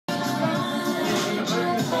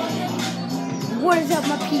What is up,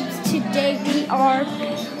 my peeps? Today we are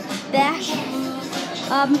back.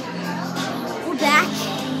 We're back.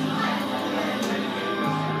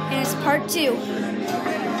 And it's part 2.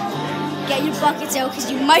 Get your buckets out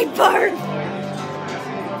because you might burn.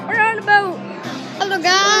 We're on a boat. Hello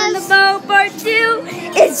guys. We're on the boat, part 2.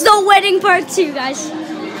 It's the wedding part 2, guys.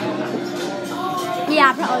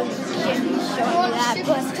 Yeah, probably shouldn't be showing you that,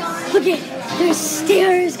 but look at there's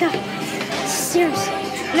stairs, guys. Stairs.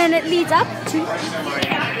 And then it leads up to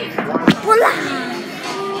voila!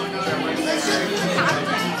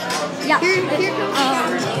 Yeah.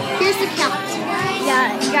 Here's the captain.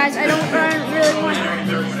 Yeah, guys, I don't really want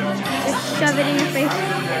to shove it in your face.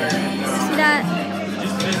 See that?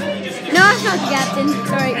 No, it's not the captain.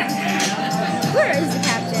 Sorry. Where is the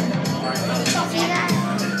captain? See that?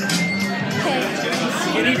 Okay.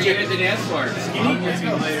 Skinny Jim at the dance floor. Skinny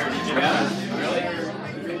Jim later. Yeah? Really?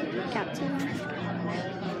 Captain.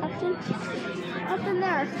 Up in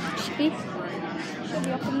there. Should be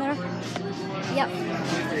up in there. Yep.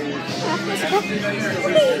 Yeah, let's go.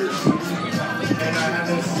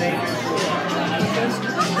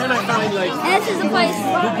 And I find like. And this is the place. I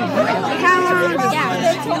kind of want to go down.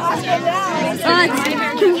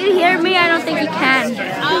 Can you hear me? I don't think you can.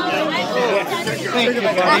 Thank you,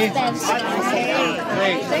 buddy. That's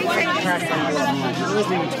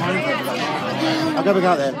I never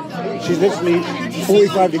got there. She's literally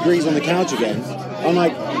 45 degrees on the couch again. I'm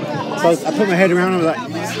like, so I put my head around and I was like,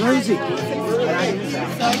 where is it?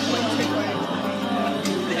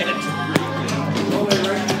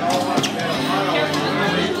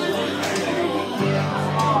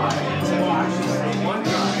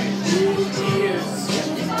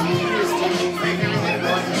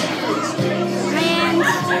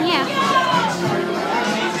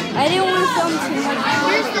 I didn't want to film too much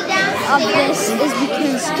of this is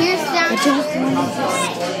because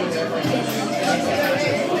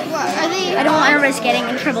I don't want to risk getting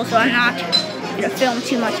in trouble, so I'm not going to film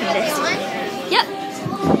too much of this. Yep.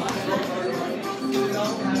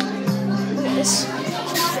 Look at this.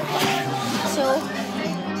 So,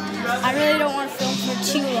 I really don't want to film for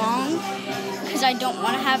too long because I don't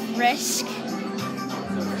want to have risk.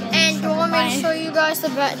 And do you want me to show you guys the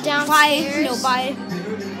downstairs? By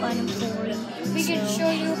an employee. We can show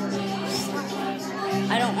you.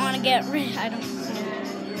 I don't want to I don't want to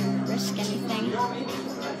risk anything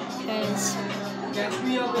because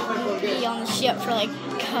we'll be on the ship for like a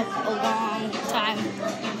long time.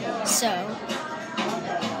 So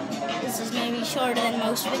this is maybe shorter than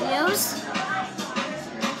most videos.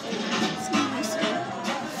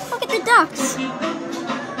 Look at the ducks. I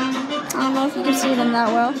don't know if you can see them that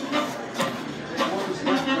well.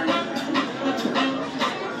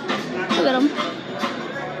 Look at them.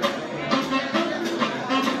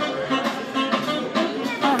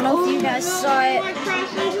 I don't know if you guys saw it.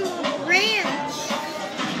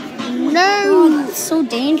 No, oh, that's so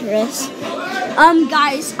dangerous.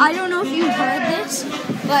 Guys, I don't know if you heard this,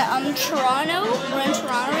 but Toronto, we're in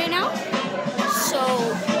Toronto right now. So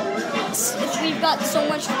we've got so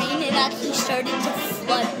much rain, it actually started to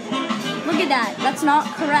flood. Look at that. That's not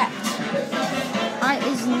correct. That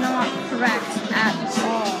is not correct at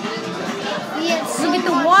all. Look at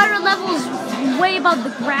the water levels way above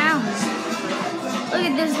the ground. Look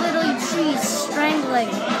at this little tree strangling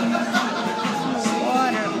in the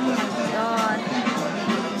water. Oh my god.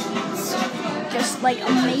 It's just like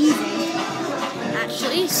amazing,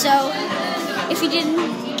 actually. So, if you didn't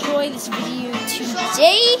enjoy this video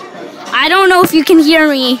today, I don't know if you can hear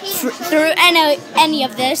me through any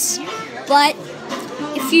of this, but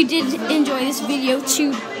if you did enjoy this video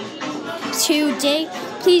today,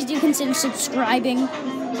 please do consider subscribing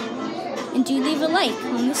and do leave a like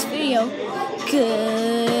on this video.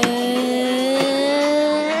 Good.